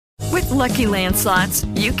Lucky Land Slots,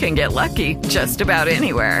 you can get lucky just about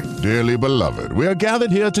anywhere. Dearly beloved, we are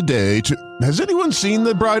gathered here today to... Has anyone seen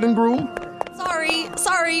the bride and groom?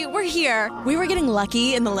 Sorry, we're here. We were getting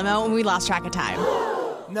lucky in the limo and we lost track of time.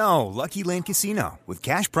 No, Lucky Land Casino, with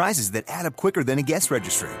cash prizes that add up quicker than a guest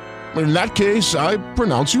registry. In that case, I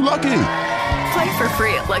pronounce you lucky. Play for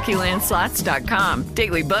free at LuckyLandSlots.com.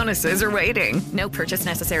 Daily bonuses are waiting. No purchase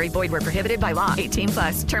necessary. Void where prohibited by law.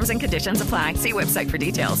 18+. Terms and conditions apply. See website for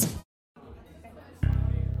details.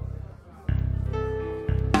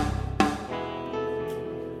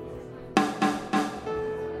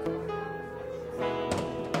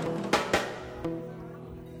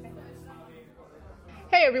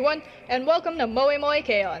 Hey everyone, and welcome to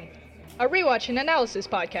MMKy, a rewatch and analysis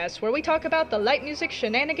podcast where we talk about the light music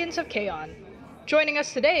shenanigans of Keion. Joining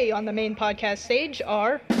us today on the main podcast stage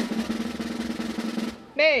are...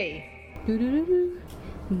 May.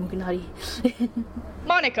 Imuginati.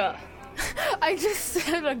 Monica. I just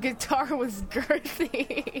said a guitar was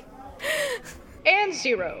girthy. And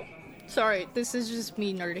Xiro. Sorry, this is just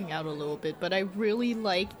me nerding out a little bit, but I really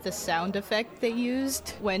liked the sound effect they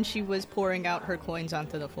used when she was pouring out her coins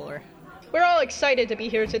onto the floor. We're all excited to be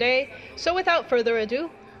here today, so without further ado,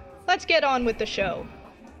 let's get on with the show.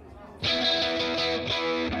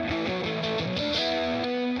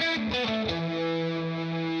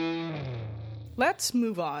 Let's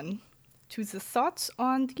move on to the thoughts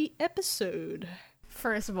on the episode.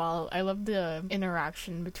 First of all, I love the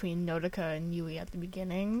interaction between Nodoka and Yui at the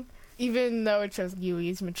beginning. Even though it shows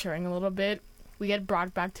Yui's maturing a little bit, we get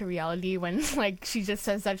brought back to reality when, she just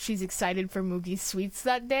says that she's excited for Mugi's sweets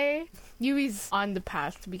that day. Yui's on the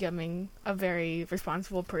path to becoming a very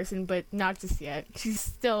responsible person, but not just yet. She's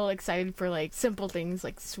still excited for, simple things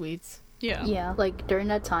like sweets. Yeah, during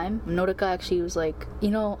that time, Nodoka actually was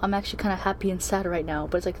I'm actually kind of happy and sad right now,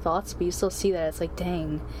 but it's thoughts, but you still see that. It's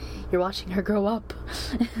dang, you're watching her grow up.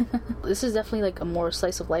 This is definitely a more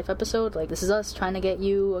slice of life episode. This is us trying to get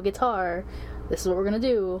you a guitar. This is what we're gonna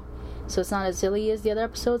do. So it's not as silly as the other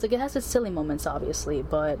episodes. It has its silly moments, obviously,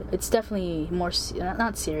 but it's definitely more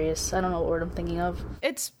not serious. I don't know what word I'm thinking of.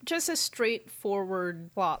 It's just a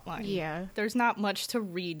straightforward plot line. Yeah. There's not much to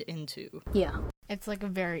read into. Yeah. It's a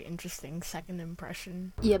very interesting second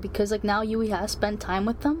impression. Yeah, because now Yui has spent time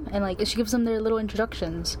with them, and she gives them their little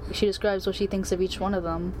introductions. She describes what she thinks of each one of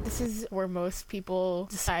them. This is where most people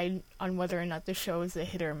decide on whether or not the show is a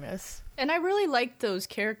hit or miss. And I really like those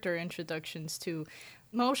character introductions too.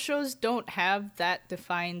 Most shows don't have that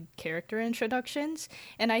defined character introductions,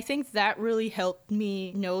 and I think that really helped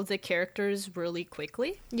me know the characters really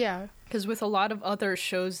quickly. Yeah. Because with a lot of other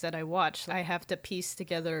shows that I watch, I have to piece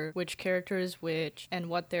together which character is which and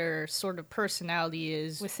what their sort of personality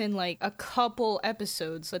is within a couple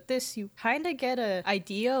episodes. But this, you kind of get an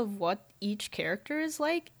idea of what each character is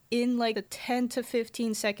like in the 10 to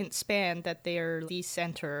 15 second span that they are the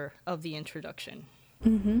center of the introduction.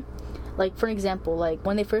 Mm-hmm. For example,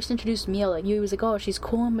 when they first introduced Mio, Yui was oh, she's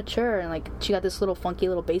cool and mature, and she got this little funky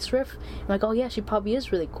little bass riff. I'm oh yeah, she probably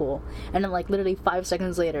is really cool. And then literally 5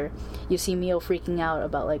 seconds later, you see Mio freaking out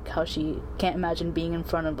about how she can't imagine being in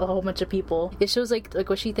front of a whole bunch of people. It shows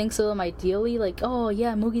what she thinks of them ideally, oh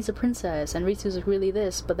yeah, Mugi's a princess and Ritsu's really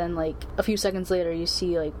this, but then a few seconds later you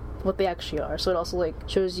see what they actually are. So it also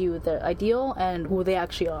shows you the ideal and who they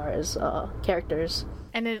actually are as characters.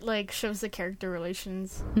 And it shows the character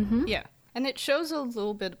relations. Mm-hmm. Yeah. And it shows a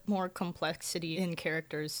little bit more complexity in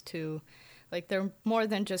characters too. They're more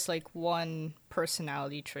than just one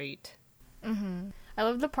personality trait. Mm-hmm. I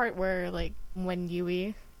love the part where when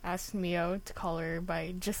Yui asked Mio to call her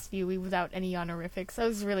by just Yui without any honorifics. That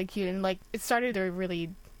was really cute, and it started a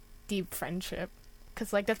really deep friendship.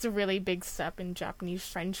 Because that's a really big step in Japanese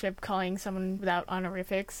friendship, calling someone without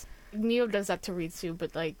honorifics. Mio does that to Ritsu,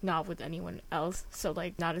 but not with anyone else, so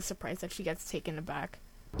not a surprise that she gets taken aback.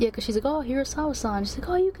 Yeah, because she's oh, Hirasawa-san. She's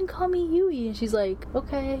oh, you can call me Yui. And she's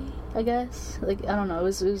okay, I guess. I don't know, it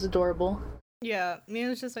was adorable. Yeah,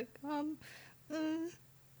 Mio's just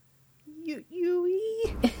Yui.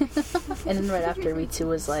 And then right after, Ritsu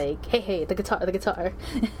was hey, the guitar.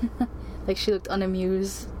 She looked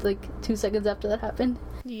unamused 2 seconds after that happened.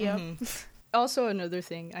 Yep. Mm-hmm. Also, another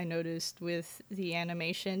thing I noticed with the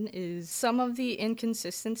animation is some of the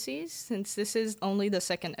inconsistencies, since this is only the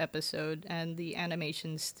second episode and the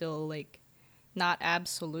animation's still, not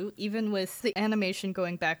absolute. Even with the animation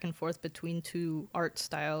going back and forth between two art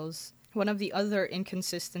styles, one of the other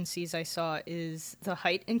inconsistencies I saw is the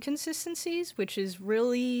height inconsistencies, which is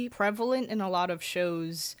really prevalent in a lot of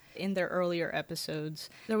shows in their earlier episodes.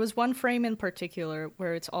 There was one frame in particular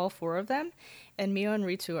where it's all four of them, and Mio and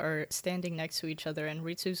Ritsu are standing next to each other, and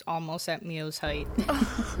Ritsu's almost at Mio's height.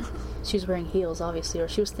 She was wearing heels, obviously, or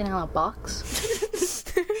she was standing on a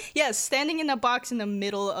box. Yes, standing in a box in the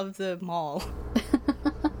middle of the mall.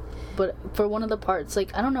 But for one of the parts,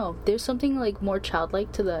 like, I don't know, there's something, like, more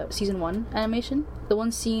childlike to the season 1 animation. The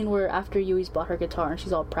one scene where after Yui's bought her guitar and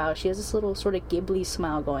she's all proud, she has this little sort of Ghibli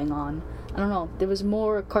smile going on. I don't know, there was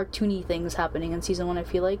more cartoony things happening in season 1, I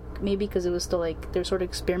feel like, maybe because it was still, like, they're sort of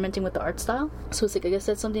experimenting with the art style. So it's like, I guess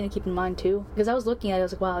that's something to keep in mind, too. Because I was looking at it, I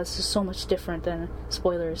was like, wow, this is so much different than,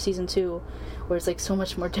 spoilers, season 2, where it's, like, so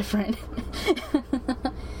much more different.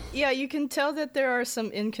 Yeah, you can tell that there are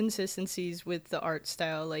some inconsistencies with the art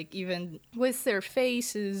style, like even with their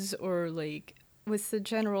faces or like with the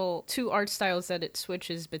general two art styles that it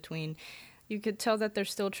switches between. You could tell that they're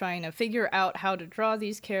still trying to figure out how to draw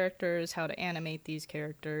these characters, how to animate these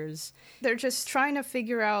characters. They're just trying to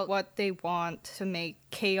figure out what they want to make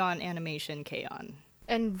Keion animation Keion.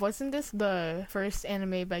 And wasn't this the first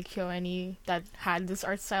anime by KyoAni that had this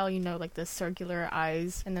art style, you know, like the circular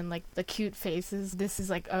eyes and then like the cute faces? This is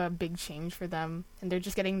like a big change for them, and they're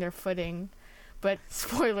just getting their footing. But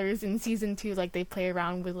spoilers, in season 2, like they play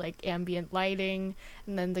around with like ambient lighting,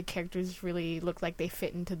 and then the characters really look like they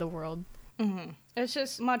fit into the world. Mm-hmm. It's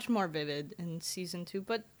just much more vivid in season 2,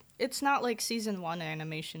 but it's not like season 1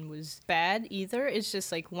 animation was bad either. It's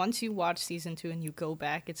just like once you watch season 2 and you go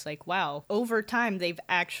back, it's like, wow, over time they've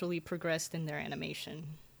actually progressed in their animation.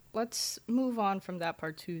 Let's move on from that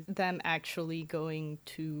part to them actually going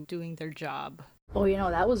to doing their job. Oh, you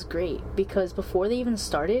know, that was great, because before they even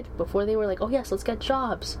started, before they were like, oh yes, let's get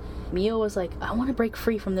jobs, Mio was like, I want to break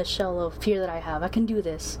free from this shell of fear that I have. I can do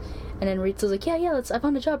this. And then Ritsu's like, yeah, I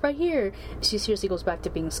found a job right here. She seriously goes back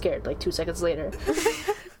to being scared, like 2 seconds later.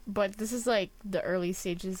 But this is like the early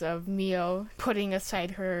stages of Mio putting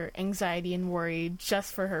aside her anxiety and worry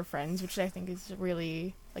just for her friends, which I think is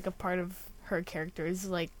really like a part of her character, is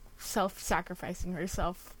like self-sacrificing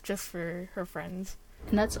herself just for her friends.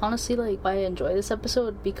 And that's honestly like why I enjoy this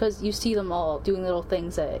episode, because you see them all doing little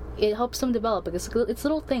things that it helps them develop. Because it's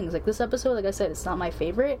little things. Like this episode, like I said, it's not my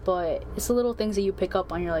favorite, but it's the little things that you pick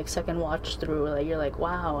up on your like second watch through. Like you're like,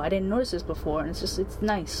 wow, I didn't notice this before, and it's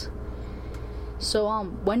nice. So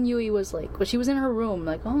when Yui was like, when she was in her room,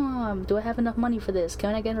 like, oh, do I have enough money for this?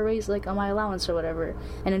 Can I get a raise like on my allowance or whatever?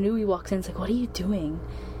 And then Yui walks in, it's like, what are you doing?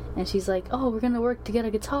 And she's like, oh, we're gonna work to get a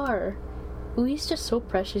guitar. Ui's just so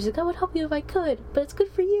precious. She's like, I would help you if I could, but it's good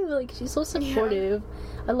for you. Like, she's so supportive.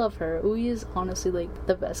 Yeah. I love her. Ui is honestly like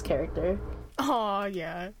the best character. Oh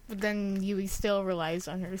yeah, but then Yui still relies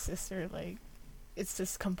on her sister. Like, it's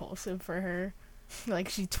just compulsive for her. Like,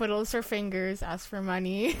 she twiddles her fingers, asks for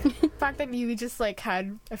money. The fact that Yui just, like,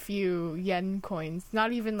 had a few yen coins,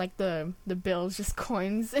 not even, like, the bills, just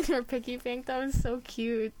coins in her piggy bank, that was so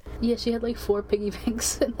cute. Yeah, she had, like, 4 piggy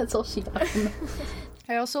banks, and that's all she got from them.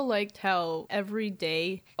 I also liked how every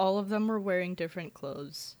day, all of them were wearing different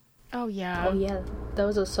clothes. Oh, yeah. Oh, yeah. That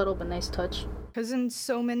was a subtle but nice touch. Because in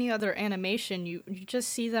so many other animation, you just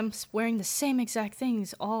see them wearing the same exact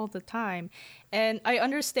things all the time. And I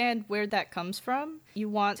understand where that comes from. You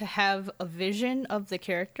want to have a vision of the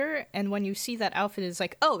character, and when you see that outfit, it's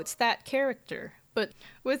like, oh, it's that character. But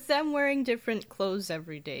with them wearing different clothes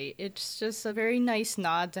every day, it's just a very nice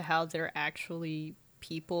nod to how they're actually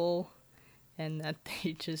people, and that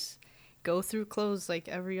they just go through clothes like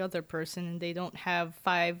every other person, and they don't have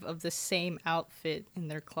 5 of the same outfit in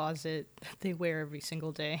their closet that they wear every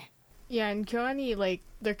single day. Yeah, and KyoAni, like,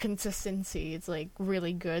 their consistency is, like,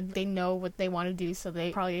 really good. They know what they want to do, so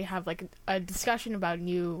they probably have, like, a discussion about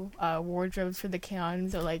new wardrobes for the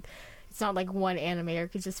Keions, or, like, it's not like one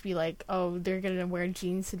animator could just be like, oh, they're gonna wear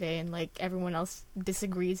jeans today, and, like, everyone else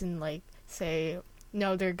disagrees and, like, say,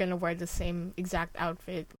 no, they're gonna wear the same exact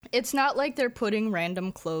outfit. It's not like they're putting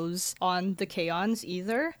random clothes on the Keions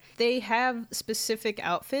either. They have specific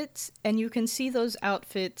outfits, and you can see those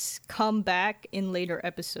outfits come back in later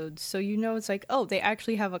episodes. So you know it's like, oh, they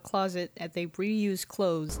actually have a closet and they reuse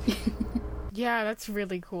clothes. Yeah, that's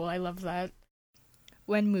really cool. I love that.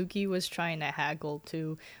 When Mugi was trying to haggle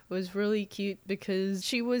too, was really cute because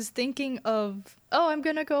she was thinking of, oh, I'm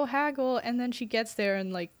gonna go haggle, and then she gets there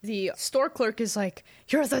and like the store clerk is like,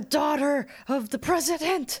 you're the daughter of the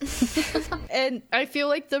president. And I feel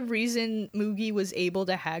like the reason Mugi was able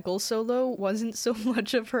to haggle so low wasn't so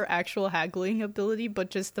much of her actual haggling ability, but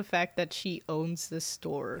just the fact that she owns the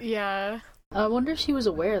store. Yeah. I wonder if she was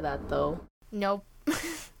aware of that though. Nope.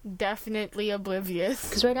 definitely oblivious.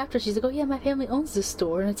 Because right after, she's like, oh yeah, my family owns this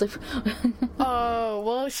store. And it's like... Oh,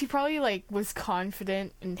 well, she probably, like, was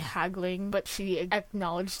confident in haggling, but she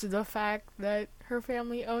acknowledged the fact that her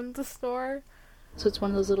family owned the store. So it's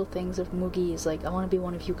one of those little things of Mugi is like, I want to be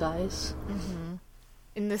one of you guys. Mm-hmm.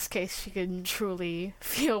 In this case, she could truly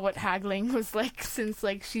feel what haggling was like, since,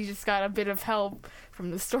 like, she just got a bit of help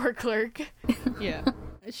from the store clerk. Yeah.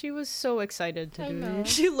 She was so excited to do know. it.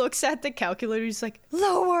 She looks at the calculator, she's like,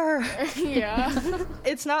 lower! Yeah.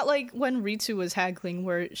 It's not like when Ritsu was haggling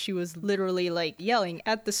where she was literally, like, yelling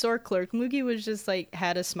at the store clerk. Mugi was just, like,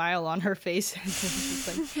 had a smile on her face and was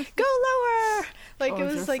just like, go lower! Like, it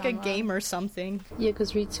was like a game or something. Yeah,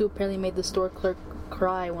 because Ritsu apparently made the store clerk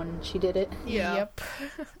cry when she did it. Yeah. Yep.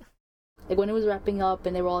 Like, when it was wrapping up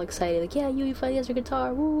and they were all excited, like, yeah, Yui finally has her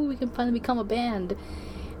guitar, woo, we can finally become a band.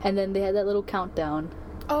 And then they had that little countdown.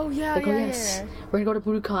 Oh, yeah, like, yeah, oh, yes, yeah. we're gonna go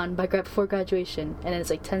to Budokan before graduation. And then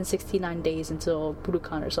it's like 1069 days until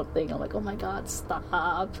Budokan or something. I'm like, oh my god, stop.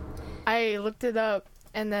 I looked it up,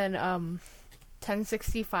 and then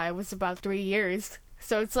 1065 was about 3 years.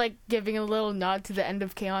 So it's like giving a little nod to the end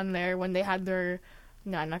of K-On! There when they had their...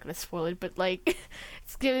 No, I'm not gonna spoil it, but like,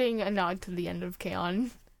 it's giving a nod to the end of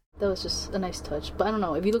K-On! That was just a nice touch. But I don't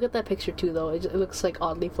know, if you look at that picture too though, it looks like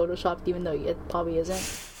oddly photoshopped, even though it probably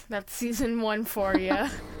isn't. That's season 1 for ya.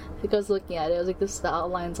 Because looking at it, I was like, the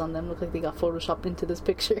outlines on them look like they got photoshopped into this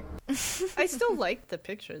picture. I still like the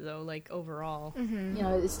picture though, like, overall. Mm-hmm. You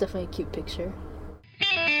know, it's definitely a cute picture.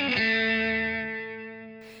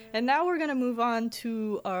 And now we're gonna move on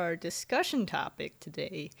to our discussion topic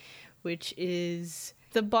today, which is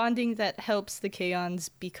the bonding that helps the K-ons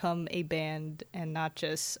become a band and not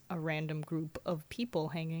just a random group of people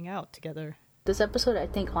hanging out together. This episode, I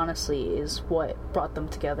think, honestly, is what brought them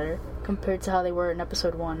together. Compared to how they were in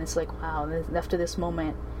episode 1, it's like, wow, after this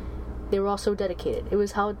moment, they were all so dedicated. It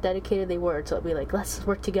was how dedicated they were to be like, let's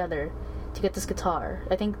work together to get this guitar.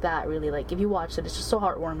 I think that really, like, if you watch it, it's just so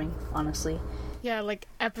heartwarming, honestly. Yeah, like,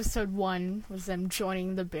 episode 1 was them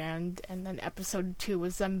joining the band, and then episode 2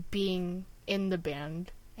 was them being in the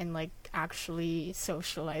band and, like, actually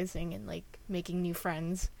socializing and, like, making new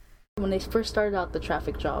friends. When they first started out the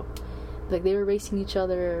traffic job, like, they were racing each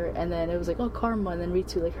other, and then it was like, oh, karma, and then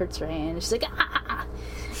Ritsu, like, hurts her hand, and she's like, ah!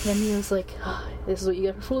 And then Mio's like, oh, this is what you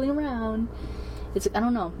get for fooling around. It's, I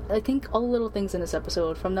don't know, I think all the little things in this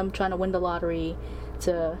episode, from them trying to win the lottery,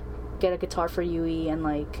 to get a guitar for Yui, and,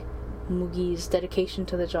 like, Mugi's dedication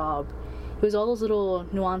to the job, it was all those little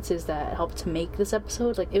nuances that helped to make this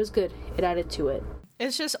episode, like, it was good, it added to it.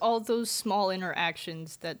 It's just all those small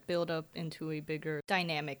interactions that build up into a bigger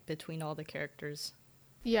dynamic between all the characters.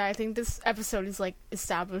 Yeah, I think this episode is, like,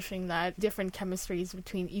 establishing that different chemistries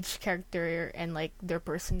between each character and, like, their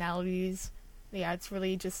personalities. Yeah, it's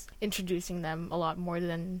really just introducing them a lot more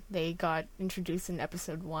than they got introduced in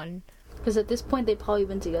episode 1. Because at this point, they've probably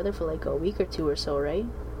been together for, like, a week or two or so, right?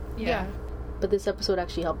 Yeah. But this episode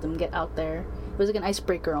actually helped them get out there. It was like an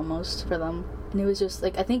icebreaker almost for them. And it was just,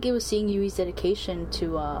 like, I think it was seeing Yui's dedication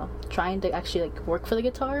to trying to actually, like, work for the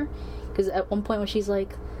guitar. Because at one point when she's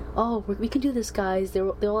like, oh, we can do this, guys, they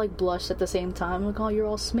all, like, blushed at the same time. Like, oh, you're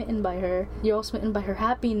all smitten by her. You're all smitten by her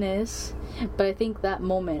happiness. But I think that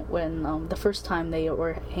moment when the first time they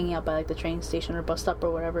were hanging out by, like, the train station or bus stop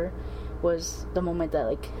or whatever was the moment that,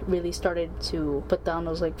 like, really started to put down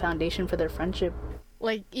those, like, foundation for their friendship.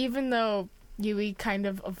 Like, even though Yui kind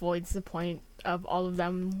of avoids the point of all of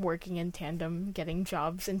them working in tandem, getting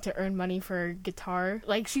jobs, and to earn money for guitar,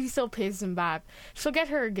 like, she still pays them back. She'll get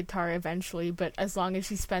her guitar eventually, but as long as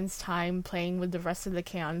she spends time playing with the rest of the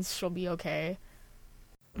K-ons, she'll be okay.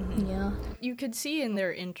 Yeah. You could see in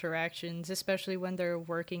their interactions, especially when they're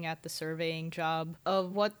working at the surveying job,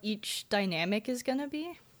 of what each dynamic is gonna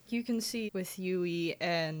be. You can see with Yui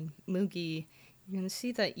and Mugi, you can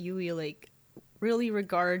see that Yui, like, really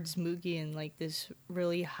regards Mugi in, like, this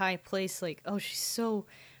really high place, like, oh, she's so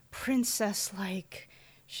princess-like,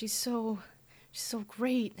 she's so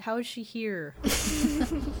great, how is she here?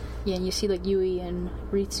 Yeah, and you see, like, Yui and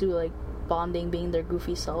Ritsu, like, bonding, being their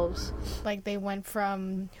goofy selves. Like, they went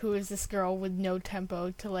from who is this girl with no tempo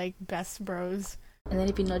to, like, best bros. And then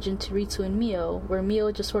if you nudge into Ritsu and Mio, where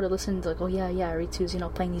Mio just sort of listens, like, oh yeah, Ritsu's, you know,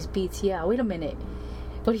 playing these beats, yeah, wait a minute,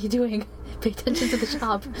 what are you doing? Pay attention to the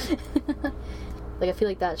shop. Like, I feel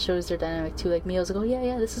like that shows their dynamic too. Like, Mio's like, oh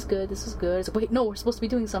yeah, this is good. It's like, wait, no, we're supposed to be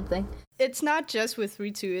doing something. It's not just with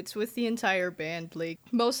Ritsu, it's with the entire band. Like,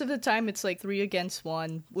 most of the time it's like 3 against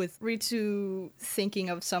 1, with Ritsu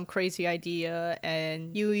thinking of some crazy idea,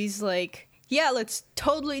 and Yui's like, yeah, let's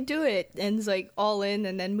totally do it. And it's like all in.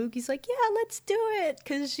 And then Mugi's like, yeah, let's do it.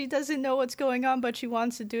 Because she doesn't know what's going on, but she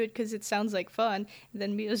wants to do it because it sounds like fun. And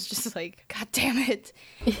then Mio's just like, God damn it.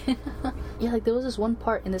 Yeah, like there was this one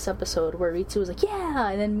part in this episode where Ritsu was like, yeah.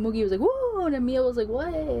 And then Mugi was like, whoa. And then Mio was like,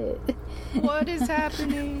 what? What is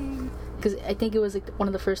happening? Because I think it was like one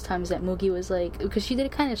of the first times that Mugi was like, because she did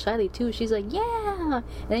it kind of shyly too. She's like, yeah.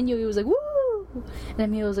 And then Yui was like, woo. And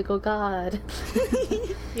then Mio was like, oh god.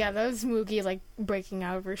 Yeah, that was Mugi like breaking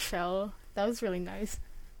out of her shell. That was really nice.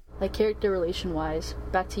 Like character relation wise,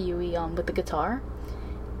 back to Yui with the guitar.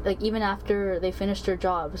 Like even after they finished their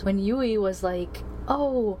jobs, when Yui was like,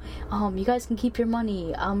 oh, you guys can keep your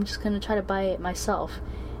money. I'm just gonna try to buy it myself.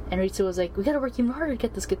 And Ritsu was like, we gotta work even harder to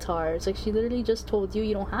get this guitar. It's like she literally just told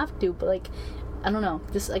you don't have to, but like, I don't know.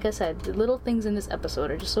 This, like I said, the little things in this episode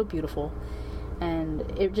are just so beautiful. And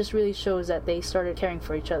it just really shows that they started caring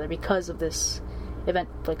for each other because of this event,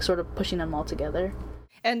 like sort of pushing them all together.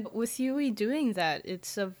 And with Yui doing that,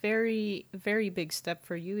 it's a very, very big step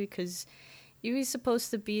for Yui because Yui's supposed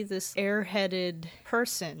to be this airheaded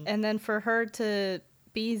person. And then for her to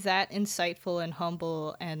be that insightful and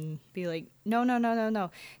humble and be like,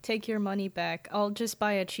 no, take your money back. I'll just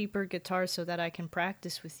buy a cheaper guitar so that I can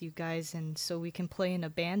practice with you guys and so we can play in a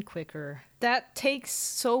band quicker. That takes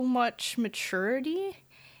so much maturity,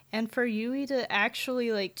 and for Yui to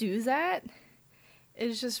actually like do that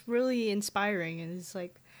is just really inspiring. And it's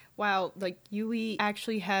like, wow, like Yui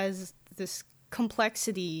actually has this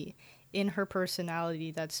complexity in her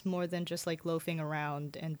personality that's more than just like loafing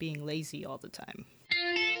around and being lazy all the time.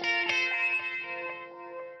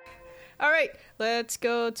 Alright, let's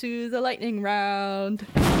go to the lightning round.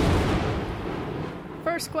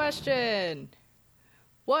 First question.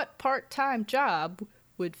 What part-time job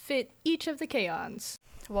would fit each of the Keions?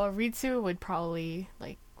 Well, Ritsu would probably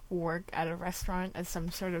like work at a restaurant as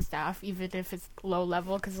some sort of staff, even if it's low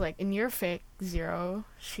level, because like in your fic, Xiro,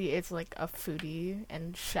 she is like a foodie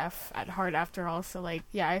and chef at heart after all, so like,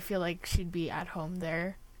 yeah, I feel like she'd be at home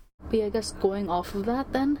there. But yeah, I guess going off of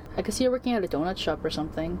that then, I could see her working at a donut shop or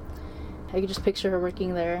something. I could just picture her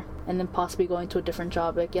working there and then possibly going to a different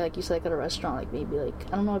job, like, yeah, like you said, like at a restaurant, like maybe like,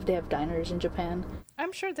 I don't know if they have diners in Japan.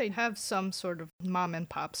 I'm sure they have some sort of mom and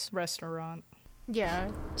pop's restaurant.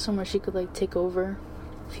 Yeah. Somewhere she could like take over.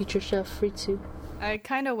 Future chef Ritsu. I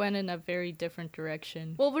kind of went in a very different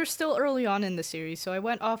direction. Well, we're still early on in the series, so I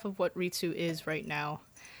went off of what Ritsu is right now.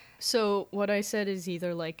 So what I said is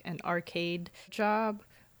either like an arcade job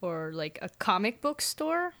or like a comic book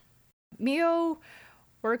store. Mio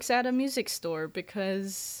works at a music store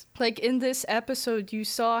because, like, in this episode, you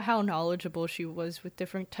saw how knowledgeable she was with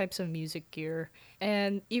different types of music gear.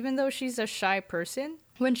 And even though she's a shy person,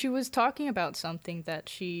 when she was talking about something that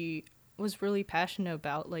she was really passionate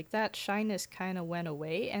about, like, that shyness kind of went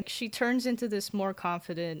away, and she turns into this more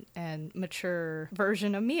confident and mature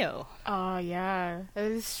version of Mio. Oh, yeah,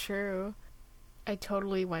 that is true. I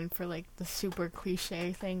totally went for, like, the super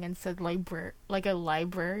cliche thing and said like a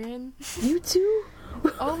librarian. You too?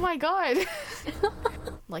 Oh my god.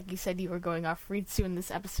 Like you said, you were going off Ritsu in this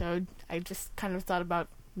episode. I just kind of thought about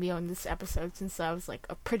Mio in this episode, since that was, like,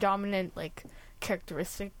 a predominant, like,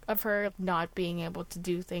 characteristic of her, not being able to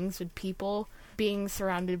do things with people. Being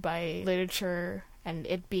surrounded by literature and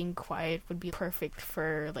it being quiet would be perfect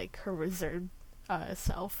for, like, her reserved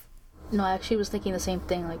self. No, I actually was thinking the same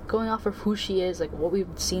thing, like, going off of who she is, like, what we've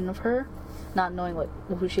seen of her, not knowing, like,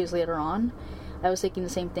 who she is later on. I was thinking the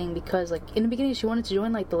same thing because, like, in the beginning she wanted to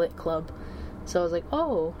join, like, the lit club. So I was like,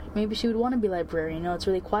 oh, maybe she would want to be librarian. You know, it's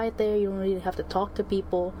really quiet there. You don't really have to talk to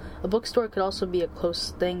people. A bookstore could also be a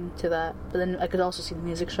close thing to that. But then I could also see the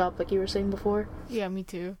music shop, like you were saying before. Yeah, me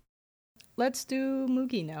too. Let's do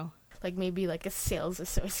Mugi now. Like, maybe, like, a sales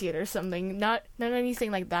associate or something. Not anything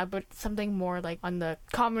like that, but something more, like, on the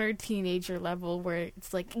commoner teenager level where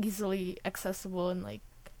it's, like, easily accessible and, like,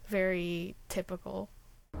 very typical.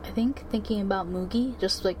 I think thinking about Mugi,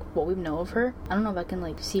 just like what we know of her, I don't know if I can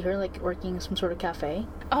like see her like working in some sort of cafe.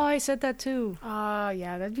 Oh, I said that too.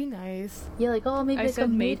 Yeah, that'd be nice. Yeah, like, oh, maybe I like said a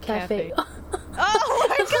maid cafe. Oh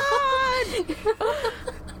my god!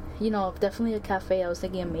 You know, definitely a cafe. I was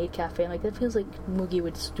thinking a maid cafe. Like, that feels like Mugi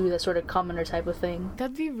would do that sort of commoner type of thing.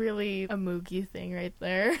 That'd be really a Mugi thing right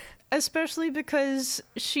there. Especially because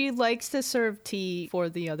she likes to serve tea for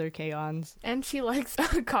the other Keions. And she likes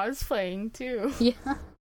cosplaying too. Yeah.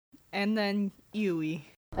 And then Yui.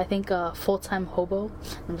 I think full-time hobo.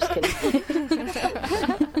 I'm just kidding.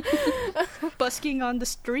 Busking on the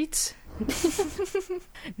streets.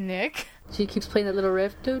 Nick. She keeps playing that little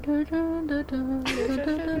riff.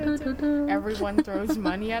 Everyone throws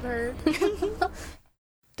money at her.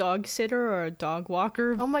 dog sitter or a dog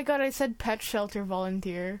walker. Oh my god, I said pet shelter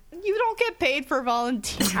volunteer. You don't get paid for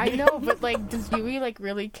volunteering. I know, but like, does Yui like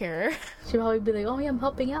really care? She'd probably be like, oh yeah, I'm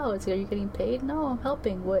helping out. It's like, are you getting paid? No, I'm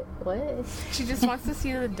helping. What? She just wants to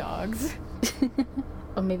see the dogs.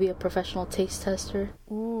 Or maybe a professional taste tester.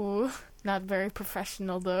 Ooh, not very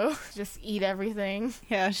professional though. Just eat everything.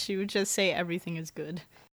 Yeah, she would just say everything is good.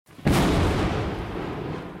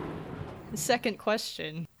 Second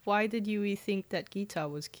question. Why did Yui think that Gita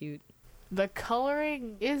was cute? The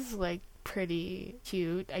coloring is like pretty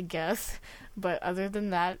cute, I guess. But other than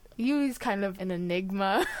that, Yui's kind of an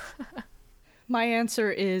enigma. My answer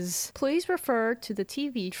is, please refer to the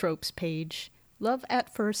TV tropes page. Love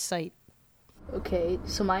at first sight. Okay,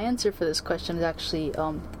 so my answer for this question is actually,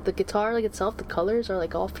 the guitar like itself, the colors are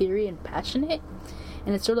like all fiery and passionate.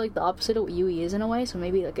 And it's sort of like the opposite of what Yui is in a way, so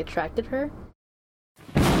maybe like attracted her.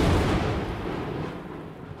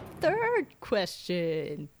 Third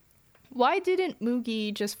question. Why didn't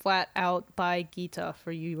Mugi just flat out buy Gita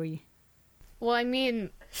for Yui? Well, I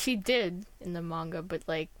mean, she did in the manga, but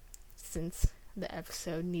like, since the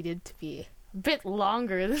episode needed to be a bit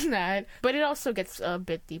longer than that, but it also gets a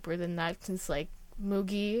bit deeper than that, since like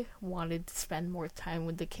Mugi wanted to spend more time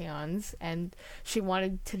with the Keions, and she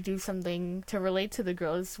wanted to do something to relate to the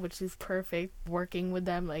girls, which is perfect. Working with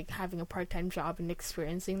them, like having a part-time job and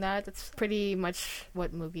experiencing that's pretty much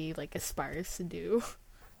what Mugi like aspires to do.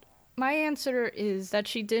 My answer is that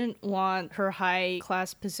she didn't want her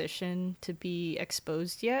high-class position to be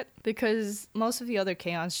exposed yet, because most of the other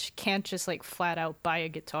Keions can't just like flat out buy a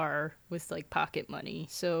guitar with like pocket money.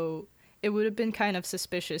 So it would have been kind of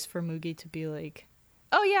suspicious for Mugi to be like,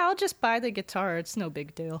 oh yeah, I'll just buy the guitar, it's no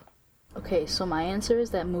big deal. Okay, so my answer is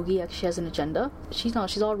that Mugi actually has an agenda. She's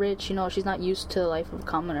all rich, she's not used to the life of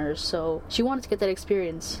commoners, so she wanted to get that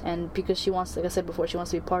experience, and because she wants, like I said before, she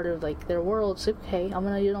wants to be part of like their world, so okay, I'm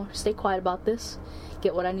gonna, stay quiet about this,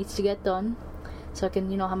 get what I need to get done, so I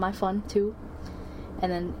can, have my fun too.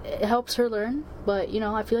 And then it helps her learn, but,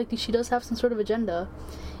 I feel like she does have some sort of agenda,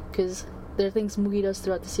 because there are things Mugi does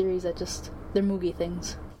throughout the series that they're Mugi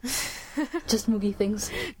things. Just Mugi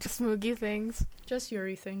things. Just Mugi things. Just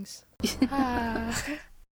Yuri things.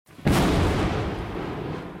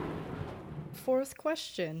 Fourth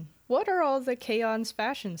question. What are all the Keion's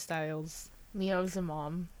fashion styles? Mio's a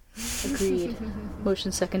mom. Agreed.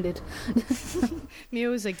 Motion seconded.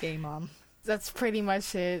 Mio's a gay mom. That's pretty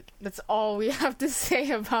much it. That's all we have to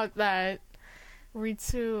say about that.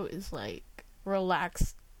 Ritsu is like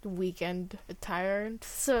relaxed weekend attire.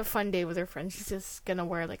 It's a fun day with her friends. She's just gonna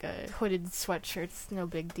wear like a hooded sweatshirt. It's no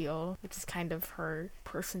big deal, which is kind of her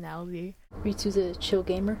personality. Ritsu's a chill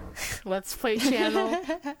gamer. Let's play channel.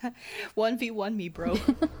 1v1 me, bro.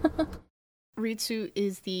 Ritsu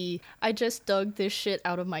is the I just dug this shit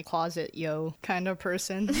out of my closet, yo, kind of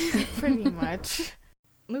person. Pretty much.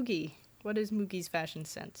 Mugi. What is Mugi's fashion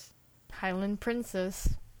sense? Highland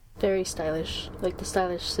princess. Very stylish. Like the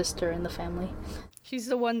stylish sister in the family. She's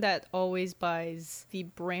the one that always buys the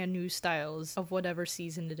brand new styles of whatever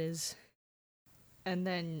season it is. And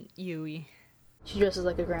then Yui. She dresses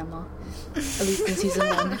like a grandma. At least in season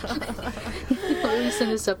 1. At least in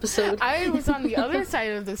this episode. I was on the other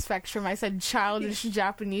side of the spectrum. I said childish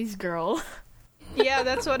Japanese girl. Yeah,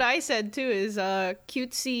 that's what I said too, is a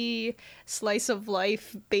cutesy, slice of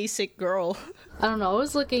life, basic girl. I don't know, I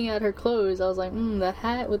was looking at her clothes. I was like, that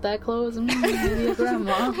hat with that clothes, maybe a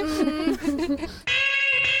grandma.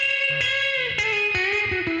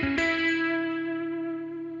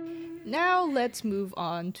 Now let's move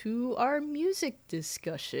on to our music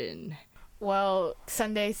discussion. Well,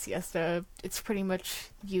 Sunday Siesta, it's pretty much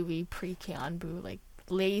Yui pre-keionbu, like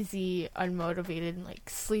lazy, unmotivated, and like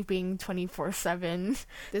sleeping 24/7.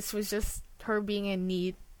 This was just her being in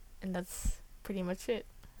need, and that's pretty much it.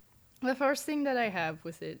 The first thing that I have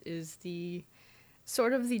with it is the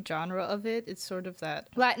sort of the genre of it. It's sort of that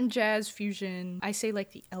Latin jazz fusion. I say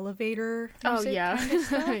like the elevator music. Oh yeah. Kind of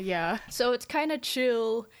stuff. Yeah. So it's kind of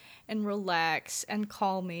chill and relax and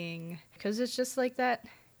calming, because it's just like that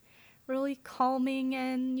really calming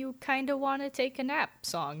and you kind of want to take a nap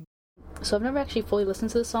song. So I've never actually fully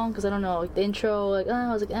listened to the song, because I don't know, like the intro,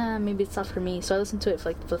 I was like, maybe it's not for me. So I listened to it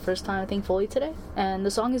for the first time, I think, fully today. And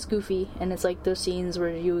the song is goofy, and it's like those scenes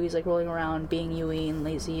where Yui's like rolling around being Yui and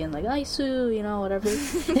lazy and like, Aisu, whatever.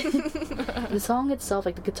 The song itself,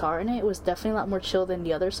 like the guitar in it, was definitely a lot more chill than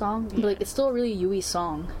the other song. But like, it's still a really Yui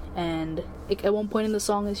song. And at one point in the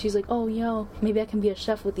song, she's like, oh, maybe I can be a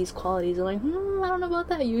chef with these qualities. I'm like, I don't know about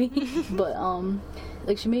that, Yui. But,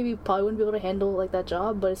 like, she probably wouldn't be able to handle, like, that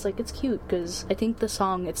job, but it's, like, it's cute, because I think the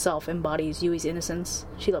song itself embodies Yui's innocence.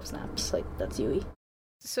 She loves naps. Like, that's Yui.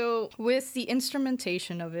 So with the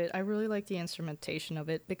instrumentation of it, I really like the instrumentation of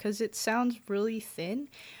it because it sounds really thin,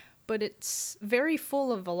 but it's very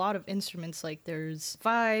full of a lot of instruments. Like there's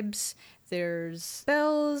vibes, there's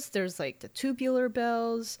bells, there's like the tubular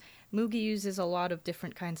bells. Mugi uses a lot of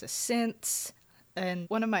different kinds of synths. And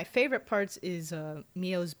one of my favorite parts is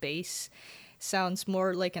Mio's bass. Sounds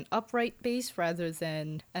more like an upright bass rather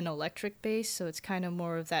than an electric bass. So it's kind of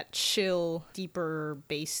more of that chill, deeper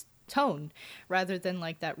bass tone rather than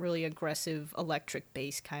like that really aggressive electric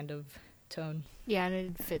bass kind of tone. Yeah,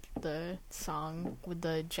 and it fit the song with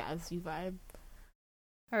the jazzy vibe.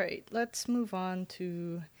 Alright, let's move on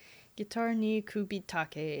to Guitar ni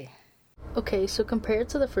Kubitake. Okay, so compared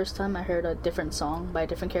to the first time I heard a different song by a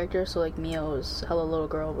different character, so like Mio's Hello Little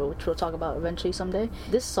Girl, which we'll talk about eventually someday,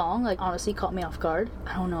 this song like honestly caught me off guard.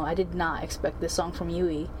 I don't know, I did not expect this song from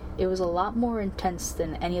Yui. It was a lot more intense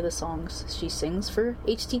than any of the songs she sings for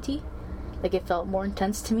HTT. Like, it felt more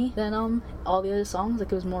intense to me than all the other songs.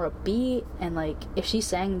 Like, it was more upbeat, and like, if she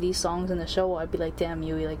sang these songs in the show, I'd be like, damn,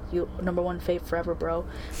 Yui, like, you #1 fave forever, bro.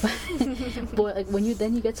 But like, when you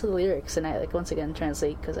get to the lyrics, and I like once again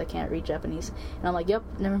translate because I can't read Japanese, and I'm like, yep,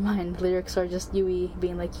 never mind. The lyrics are just Yui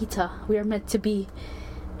being like, Ita, we are meant to be,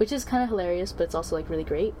 which is kind of hilarious, but it's also like really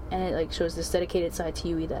great, and it like shows this dedicated side to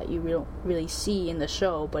Yui that you don't really see in the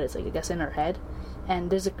show, but it's like, I guess, in her head.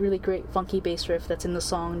 And there's a really great funky bass riff that's in the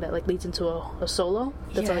song that like leads into a solo.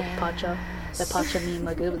 That's like Pacha. That Pacha meme,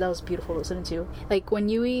 like that was beautiful to listen to. Like when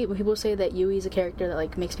people say that Yui is a character that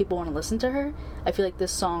like makes people want to listen to her, I feel like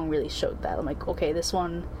this song really showed that. I'm like, okay, this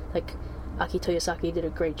one, like Aki Toyosaki did a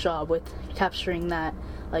great job with capturing that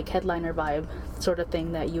like headliner vibe sort of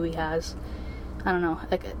thing that Yui has. I don't know,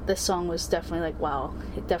 like this song was definitely like, wow,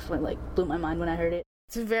 it definitely like blew my mind when I heard it.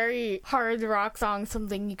 It's a very hard rock song,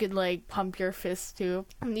 something you could like pump your fist to.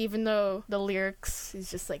 And even though the lyrics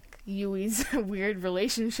is just like Yui's weird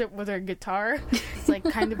relationship with her guitar, it's like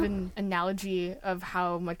kind of an analogy of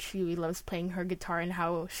how much Yui loves playing her guitar and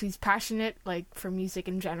how she's passionate like for music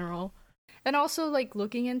in general. And also like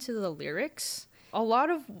looking into the lyrics, a lot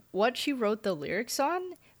of what she wrote the lyrics on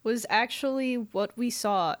was actually what we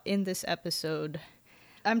saw in this episode.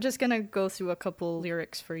 I'm just gonna go through a couple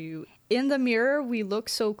lyrics for you. In the mirror, we look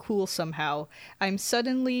so cool somehow. I'm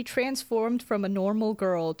suddenly transformed from a normal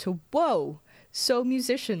girl to, whoa, so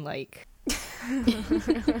musician-like.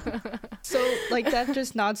 So, like, that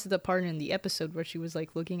just nods to the part in the episode where she was,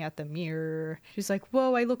 like, looking at the mirror. She's like,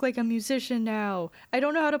 whoa, I look like a musician now. I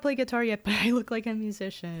don't know how to play guitar yet, but I look like a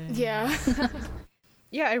musician. Yeah.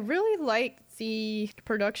 Yeah, I really like the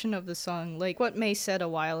production of the song. Like, what May said a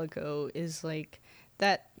while ago is, like,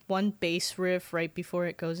 that one bass riff right before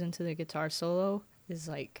it goes into the guitar solo is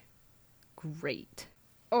like great.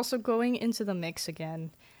 Also, going into the mix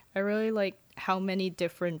again, I really like how many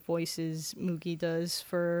different voices Mugi does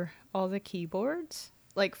for all the keyboards.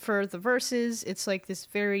 Like for the verses, it's like this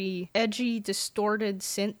very edgy, distorted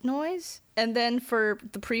synth noise. And then for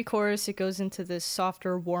the pre-chorus, it goes into this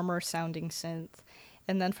softer, warmer sounding synth.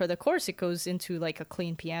 And then for the chorus, it goes into like a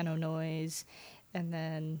clean piano noise. And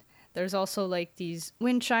then there's also like these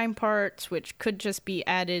wind chime parts, which could just be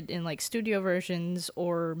added in like studio versions,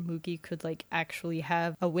 or Mugi could like actually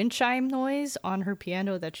have a wind chime noise on her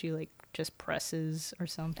piano that she like just presses or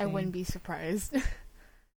something. I wouldn't be surprised.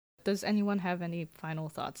 Does anyone have any final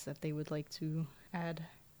thoughts that they would like to add?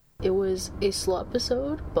 It was a slow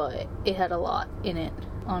episode, but it had a lot in it,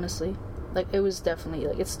 honestly. Like, it was definitely,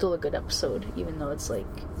 like, it's still a good episode, even though it's like,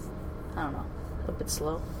 I don't know, a bit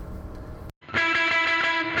slow.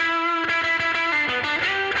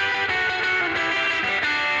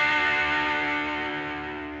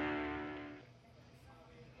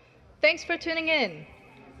 Thanks for tuning in.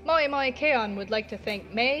 MMKy would like to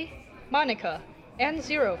thank May, Monica, and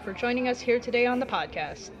Xiro for joining us here today on the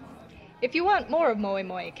podcast. If you want more of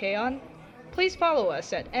MMKy, please follow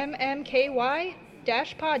us at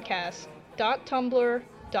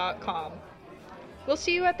mmky-podcast.tumblr.com. We'll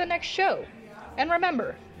see you at the next show. And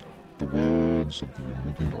remember, The words of the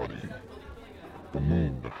Imuginati. The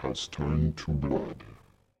moon has turned to blood.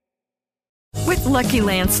 With Lucky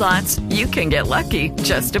Land Slots, you can get lucky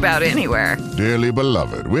just about anywhere. Dearly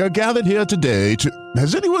beloved, we are gathered here today to...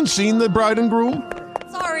 Has anyone seen the bride and groom?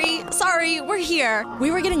 Sorry, we're here. We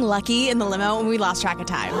were getting lucky in the limo and we lost track of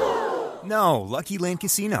time. No, Lucky Land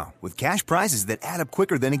Casino, with cash prizes that add up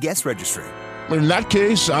quicker than a guest registry. In that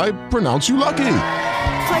case, I pronounce you lucky.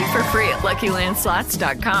 Play for free at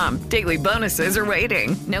LuckyLandSlots.com. Daily bonuses are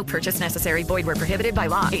waiting. No purchase necessary. Void where prohibited by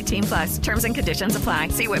law. 18+. Terms and conditions apply.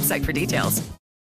 See website for details.